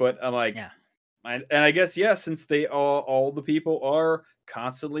 But I'm like, and I guess since they all the people are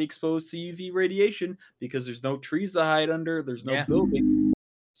constantly exposed to UV radiation because there's no trees to hide under, there's no building,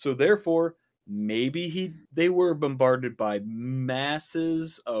 so therefore maybe they were bombarded by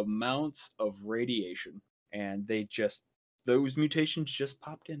massive amounts of radiation, and those mutations just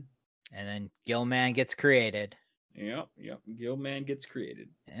popped in, and then Gilman gets created. Yep, Gilman gets created.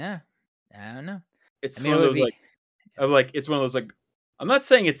 Yeah, I don't know. It's one of those it's one of those like. I'm not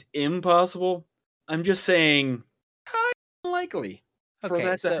saying it's impossible. I'm just saying kind of likely for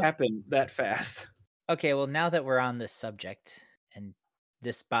that to happen that fast. Okay, well, now that we're on this subject, and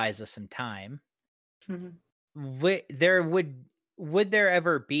this buys us some time, would there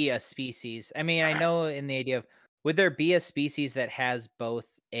ever be a species? I mean, I know in the idea of would there be a species that has both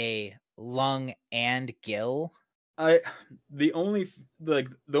a lung and gill? The only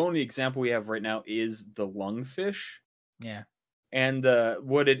example we have right now is the lungfish. Yeah. And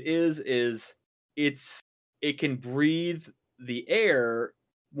what it is it can breathe the air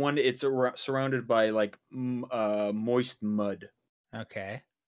when it's surrounded by like moist mud. Okay.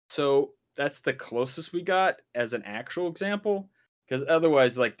 So that's the closest we got as an actual example, because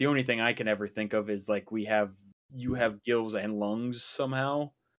otherwise, like the only thing I can ever think of is like you have gills and lungs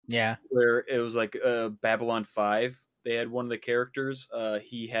somehow. Yeah. Where it was like Babylon 5, they had one of the characters,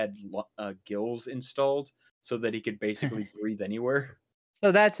 he had gills installed so that he could basically breathe anywhere.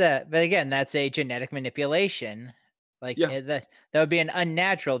 So but again, that's a genetic manipulation. Like that would be an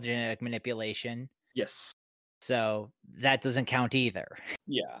unnatural genetic manipulation. Yes. So that doesn't count either.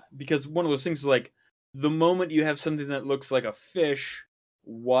 Yeah, because one of those things is like the moment you have something that looks like a fish,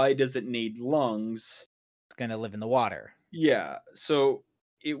 why does it need lungs? It's going to live in the water. Yeah, so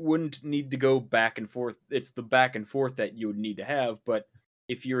it wouldn't need to go back and forth. It's the back and forth that you would need to have, but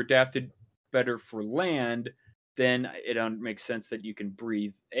if you're adapted better for land, then it makes sense that you can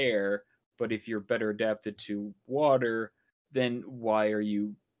breathe air. But if you're better adapted to water, then why are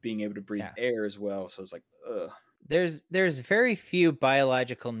you being able to breathe air as well? So it's like, ugh. There's very few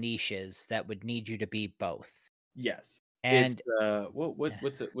biological niches that would need you to be both. Yes. And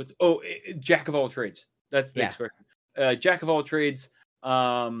jack of all trades. That's the expression. Jack of all trades,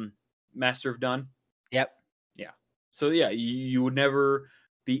 master of none. Yep. Yeah. So you would never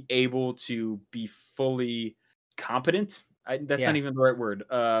be able to be fully competent. That's not even the right word.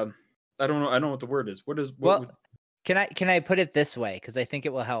 I don't know. I don't know what the word is. What is? What Well, would... can I put it this way? Because I think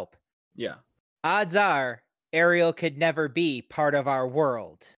it will help. Yeah. Odds are Ariel could never be part of our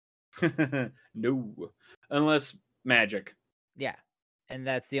world. No, unless magic. Yeah, and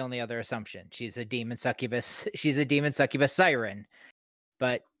that's the only other assumption. She's a demon succubus. She's a demon succubus siren.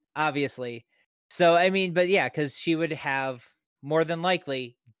 But obviously, so I mean, but yeah, because she would have more than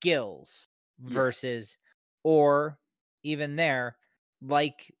likely gills versus, or even there,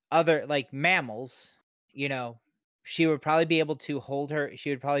 like mammals, you know, she would probably be able to hold her. She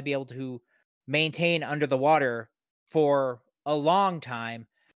would probably be able to maintain under the water for a long time,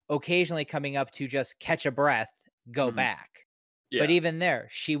 occasionally coming up to just catch a breath, go back. Yeah. But even there,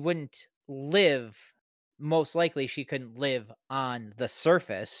 she wouldn't live. Most likely, she couldn't live on the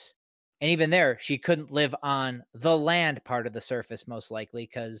surface. And even there, she couldn't live on the land part of the surface, most likely,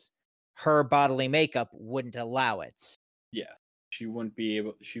 because her bodily makeup wouldn't allow it. Yeah. She wouldn't be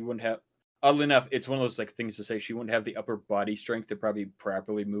able, she wouldn't have, oddly enough, it's one of those like things to say, she wouldn't have the upper body strength to probably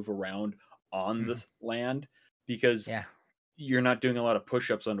properly move around on this land, because you're not doing a lot of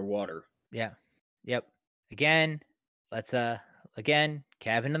push-ups underwater. Yeah. Yep. Again,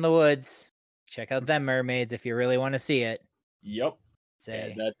 Cabin in the Woods. Check out them mermaids if you really want to see it. Yep. Yeah,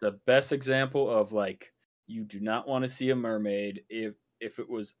 that's the best example of like, you do not want to see a mermaid if it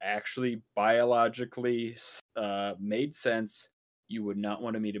was actually biologically made sense. You would not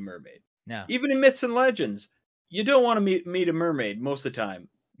want to meet a mermaid. No. Even in myths and legends, you don't want to meet a mermaid most of the time.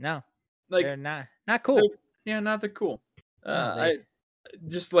 No. Like, they're not cool. Not that cool. No,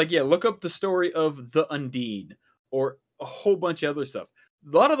 look up the story of the Undine or a whole bunch of other stuff.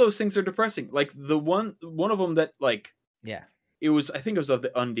 A lot of those things are depressing. Like the one of them that like, it was, I think it was of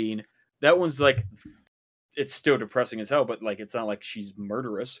the Undine. That one's like, it's still depressing as hell, but like, it's not like she's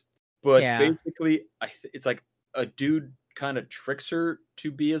murderous. But basically, it's like a dude kind of tricks her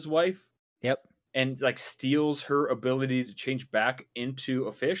to be his wife. Yep. And like steals her ability to change back into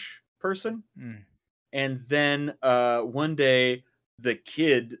a fish person. And then one day the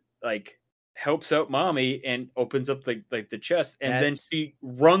kid like helps out mommy and opens up the chest, and then she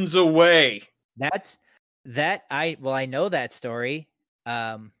runs away. I know that story.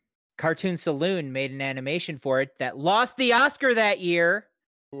 Cartoon Saloon made an animation for it that lost the Oscar that year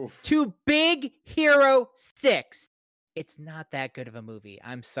to Big Hero 6. It's not that good of a movie.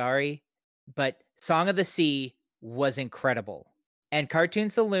 I'm sorry, but Song of the Sea was incredible. And Cartoon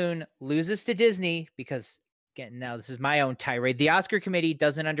Saloon loses to Disney because, again, now this is my own tirade. The Oscar committee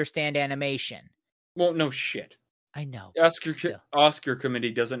doesn't understand animation. Well, no shit. I know. Oscar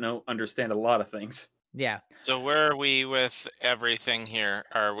committee doesn't understand a lot of things. Yeah. So where are we with everything here?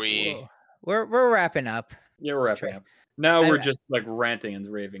 Are we? We're wrapping up. Yeah, we're wrapping up. Now we're just like ranting and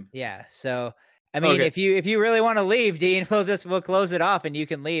raving. Yeah. So I mean, if you really want to leave, Dean, we'll close it off and you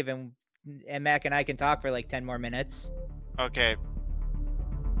can leave, and Mac and I can talk for like 10 more minutes. Okay.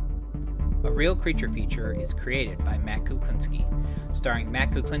 A Real Creature Feature is created by Matt Kuklinski, starring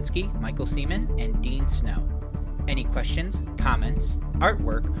Matt Kuklinski, Michael Seaman, and Dean Snow. Any questions, comments,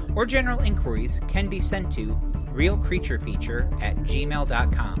 artwork, or general inquiries can be sent to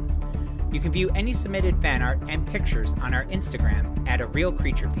realcreaturefeature@gmail.com. You can view any submitted fan art and pictures on our Instagram at A Real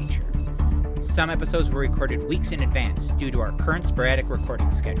Creature Feature. Some episodes were recorded weeks in advance due to our current sporadic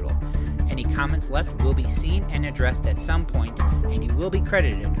recording schedule. Any comments left will be seen and addressed at some point, and you will be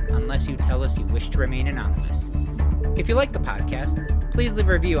credited unless you tell us you wish to remain anonymous. If you like the podcast, please leave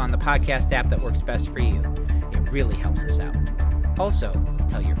a review on the podcast app that works best for you. It really helps us out. Also,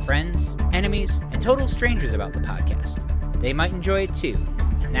 tell your friends, enemies, and total strangers about the podcast. They might enjoy it too,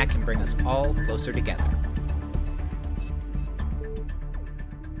 and that can bring us all closer together.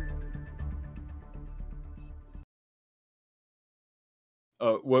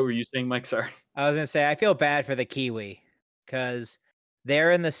 What were you saying, Mike? Sorry. I was going to say, I feel bad for the kiwi because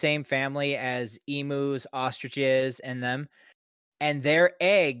they're in the same family as emus, ostriches, and them. And their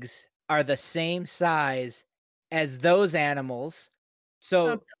eggs are the same size as those animals.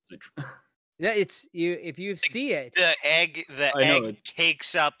 So it's you. If you see it, the egg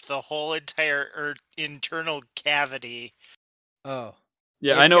takes up the whole entire internal cavity. Oh,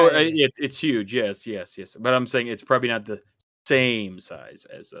 yeah, I know it's huge. Yes. But I'm saying it's probably not the same size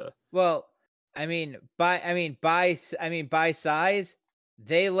as a. Well, by size,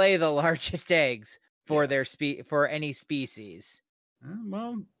 they lay the largest eggs for for any species.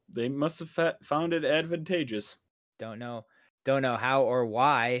 Well, they must have found it advantageous. Don't know how or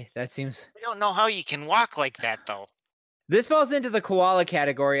why. That seems. I don't know how you can walk like that, though. This falls into the koala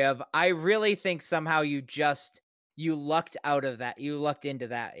category of I really think somehow you lucked out of that. You lucked into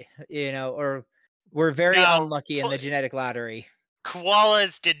that, or were very unlucky in the genetic lottery.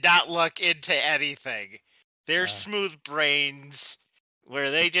 Koalas did not look into anything. They're smooth brains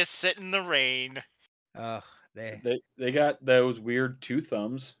where they just sit in the rain. Oh, they got those weird 2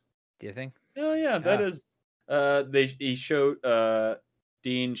 thumbs. Do you think? Oh yeah, that is. He showed.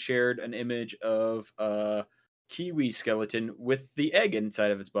 Dean shared an image of kiwi skeleton with the egg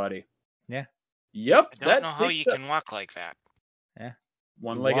inside of its body. Yeah. Yep. I don't know how you can walk like that. Yeah.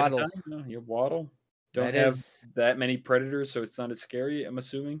 One leg at a time. No, you waddle. Don't have that many predators, so it's not as scary. I'm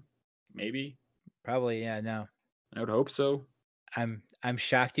assuming. Maybe. Probably. Yeah. No. I would hope so. I'm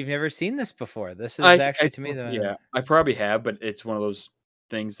shocked you've never seen this before. This is actually to me the yeah. I probably have, but it's one of those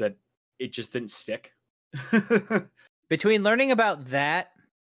things that it just didn't stick. Between learning about that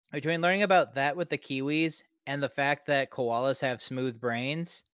with the kiwis and the fact that koalas have smooth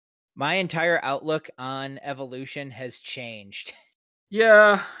brains, my entire outlook on evolution has changed.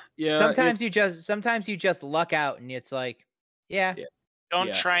 Yeah. Sometimes you just luck out and it's like, yeah.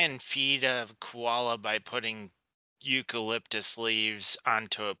 Don't try and feed a koala by putting eucalyptus leaves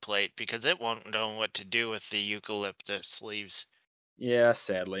onto a plate because it won't know what to do with the eucalyptus leaves. Yeah,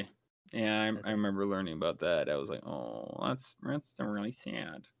 sadly. Yeah, I remember learning about that. I was like, oh, that's really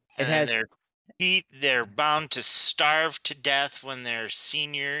sad. It has their teeth. They're bound to starve to death when they're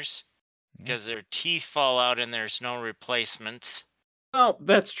seniors because their teeth fall out and there's no replacements. Well,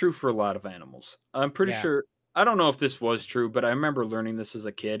 that's true for a lot of animals. I'm pretty sure. I don't know if this was true, but I remember learning this as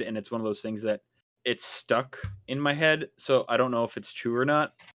a kid, and it's one of those things that it's stuck in my head. So I don't know if it's true or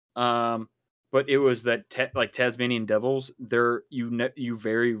not. But it was that like Tasmanian devils, you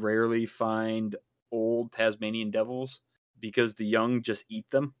very rarely find old Tasmanian devils because the young just eat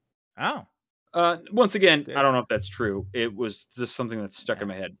them. Oh. Once again, I don't know if that's true. It was just something that's stuck in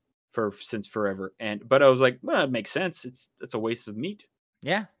my head since forever. But I was like, well, it makes sense. It's a waste of meat.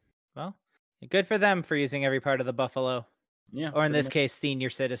 Yeah. Well, good for them for using every part of the buffalo. Yeah. Or in this case, senior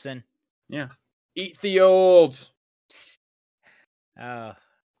citizen. Yeah. Eat the old. Oh.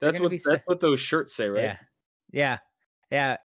 That's what those shirts say, right? Yeah.